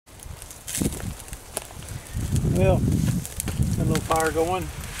Well, got a little fire going.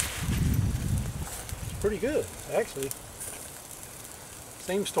 It's pretty good, actually.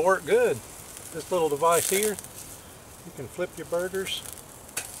 Seems to work good. This little device here, you can flip your burgers,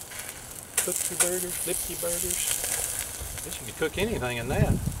 cook your burgers, flip your burgers. I guess you could cook anything in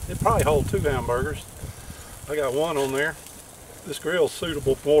that. It'd probably hold 2 hamburgers. I got one on there. This grill's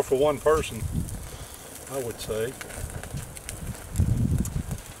suitable more for one person, I would say.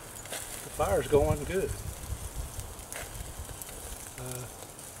 The fire's going good.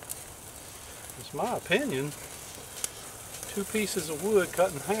 It's my opinion, 2 pieces of wood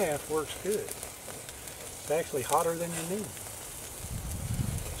cut in half works good. It's actually hotter than you need.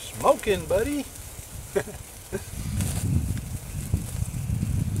 Smoking, buddy!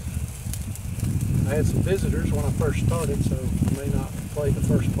 I had some visitors when I first started, so I may not play the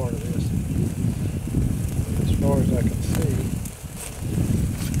first part of this. As far as I can see,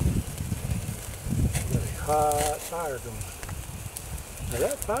 got a hot fire going. Now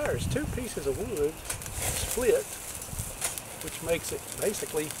that fire is 2 pieces of wood split, which makes it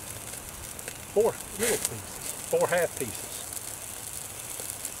basically 4 little pieces, 4 half pieces.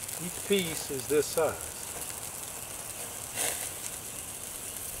 Each piece is this size.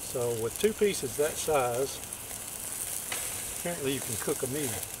 So with 2 pieces that size, apparently you can cook a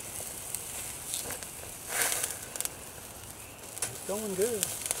meal. It's going good.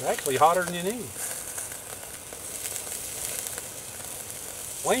 It's actually hotter than you need.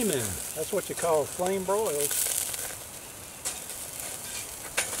 Flaming, that's what you call flame broiled.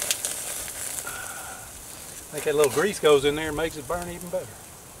 I think that little grease goes in there and makes it burn even better.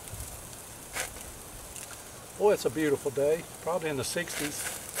 Boy, it's a beautiful day, probably in the 60s.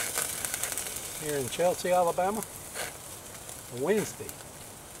 Here in Chelsea, Alabama, Wednesday.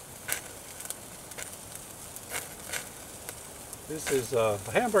 This is the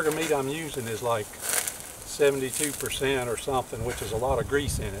hamburger meat I'm using is like 72% or something, which is a lot of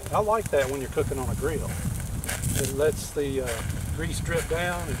grease in it. I like that when you're cooking on a grill. It lets the grease drip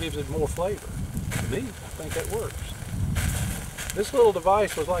down and gives it more flavor. To me, I think that works. This little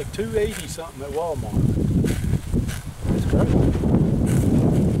device was like $2.80 something at Walmart. It's great.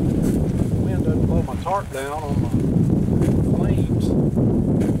 Doesn't blow my tarp down on my flames.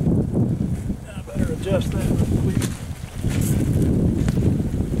 I better adjust that real quick.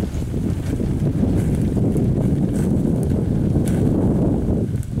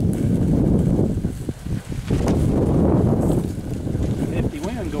 Nifty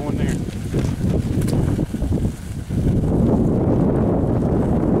wind going there.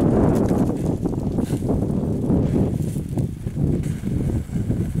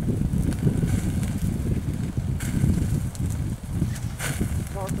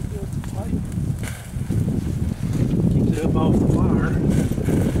 Keeps it up off the fire.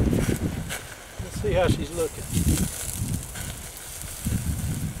 Let's see how she's looking.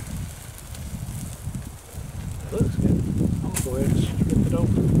 Looks good. I'm going to go ahead and strip it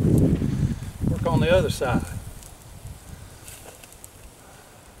over. Work on the other side.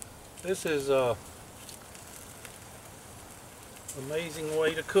 This is an amazing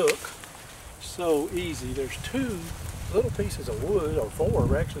way to cook. So easy. There's 2 little pieces of wood, or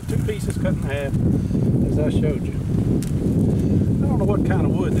 4 actually, 2 pieces cut in half, as I showed you. I don't know what kind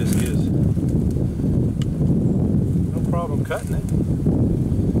of wood this is. No problem cutting it.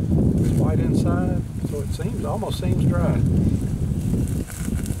 It's white inside, so it almost seems dry.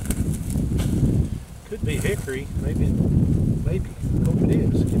 Could be hickory, maybe. Hope it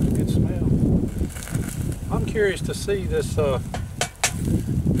is. Gives a good smell. I'm curious to see this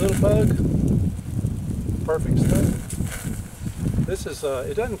Littlbug. Perfect stuff. This is,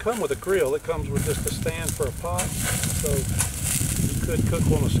 it doesn't come with a grill, it comes with just a stand for a pot, so you could cook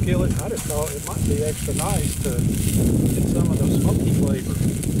on a skillet. I just thought it might be extra nice to get some of the smoky flavor.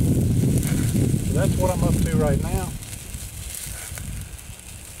 So that's what I'm up to right now.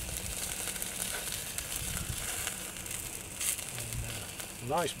 And,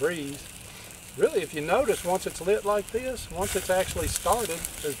 nice breeze. Really, if you notice, once it's lit like this, once it's actually started,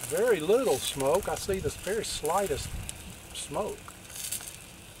 there's very little smoke. I see this very slightest smoke.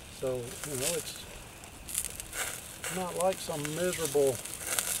 So, you know, it's not like some miserable,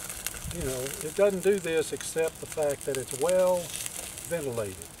 you know, it doesn't do this except the fact that it's well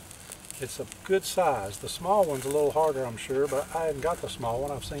ventilated. It's a good size. The small one's a little harder, I'm sure, but I haven't got the small one.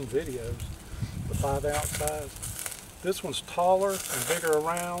 I've seen videos, the 5-ounce size. This one's taller and bigger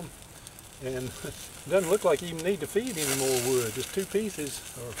around, and it doesn't look like you even need to feed any more wood. Just 2 pieces,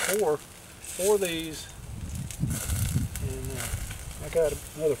 or 4 of these. And I got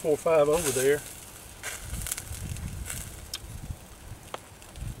another 4 or 5 over there.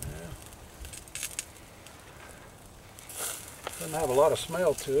 Doesn't have a lot of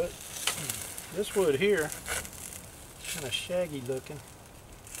smell to it. This wood here, kind of shaggy looking.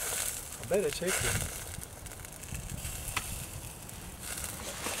 I bet it's hickory.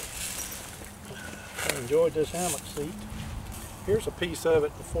 I enjoyed this hammock seat. Here's a piece of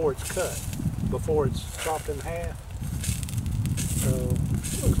it before it's cut, before it's chopped in half. So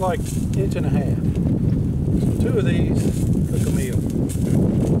it looks like 1.5 inches. So 2 of these cook a meal.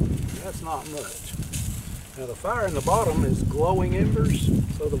 That's not much. Now the fire in the bottom is glowing embers,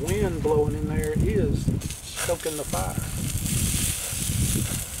 so the wind blowing in there is stoking the fire.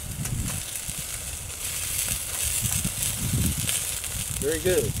 Very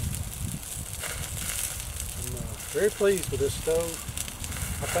good. I'm very pleased with this stove.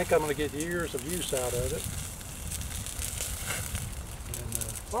 I think I'm going to get years of use out of it.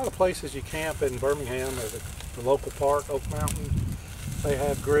 And a lot of places you camp in Birmingham or the local park, Oak Mountain, they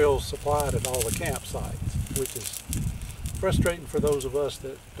have grills supplied at all the campsites, which is frustrating for those of us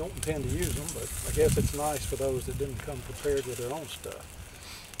that don't intend to use them, but I guess it's nice for those that didn't come prepared with their own stuff.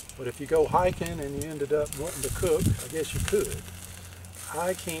 But if you go hiking and you ended up wanting to cook, I guess you could.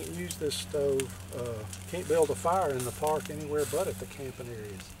 I can't use this stove, can't build a fire in the park anywhere but at the camping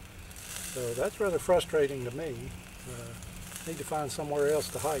areas. So that's rather frustrating to me. Need to find somewhere else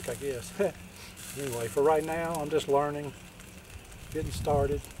to hike, I guess. Anyway, for right now, I'm just learning, getting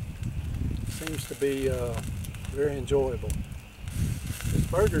started. Seems to be very enjoyable. This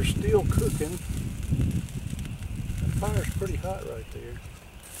burger's still cooking. That fire's pretty hot right there.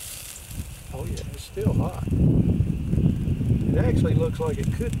 Oh yeah, it's still hot. It actually looks like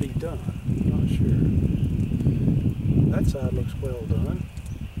it could be done. I'm not sure. That side looks well done.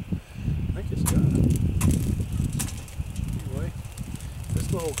 I think it's done. Anyway,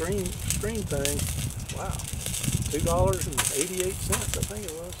 this little green screen thing, wow, $2.88, I think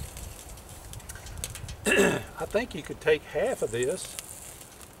it was. I think you could take half of this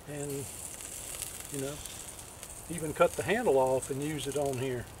and, you know, even cut the handle off and use it on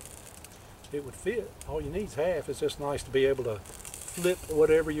here. It would fit. All you need is half. It's just nice to be able to flip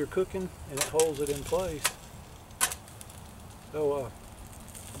whatever you're cooking and it holds it in place. So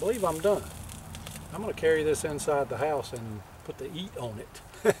I believe I'm done. I'm going to carry this inside the house and put the eat on it.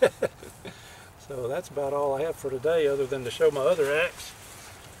 So that's about all I have for today, other than to show my other axe.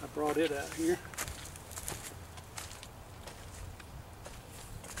 I brought it out here.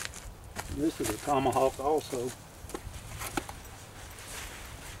 And this is a tomahawk also.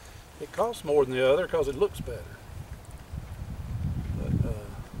 It costs more than the other because it looks better. But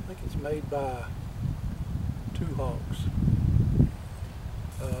I think it's made by Two Hawks.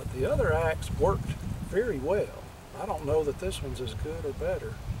 The other axe worked very well. I don't know that this one's as good or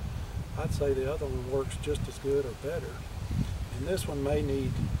better. I'd say the other one works just as good or better. And this one may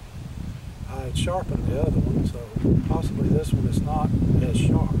need, I had sharpened the other one, so possibly this one is not as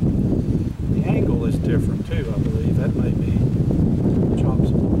sharp. The angle is different too, I believe. That may be chops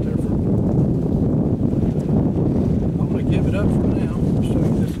a little different. I'm going to give it up for now. I'll show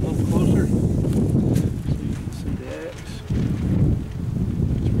you this a little closer so you can see the axe.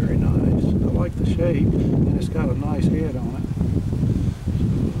 It's very nice. I like the shape, and it's got a nice head on it.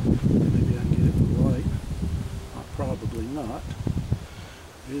 So maybe I can get it with light. Probably not.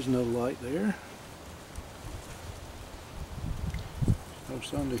 There's no light there. No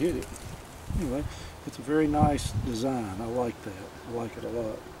sun to hit it. Anyway, it's a very nice design. I like that. I like it a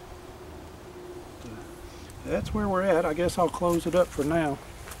lot. That's where we're at. I guess I'll close it up for now.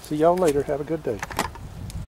 See y'all later. Have a good day.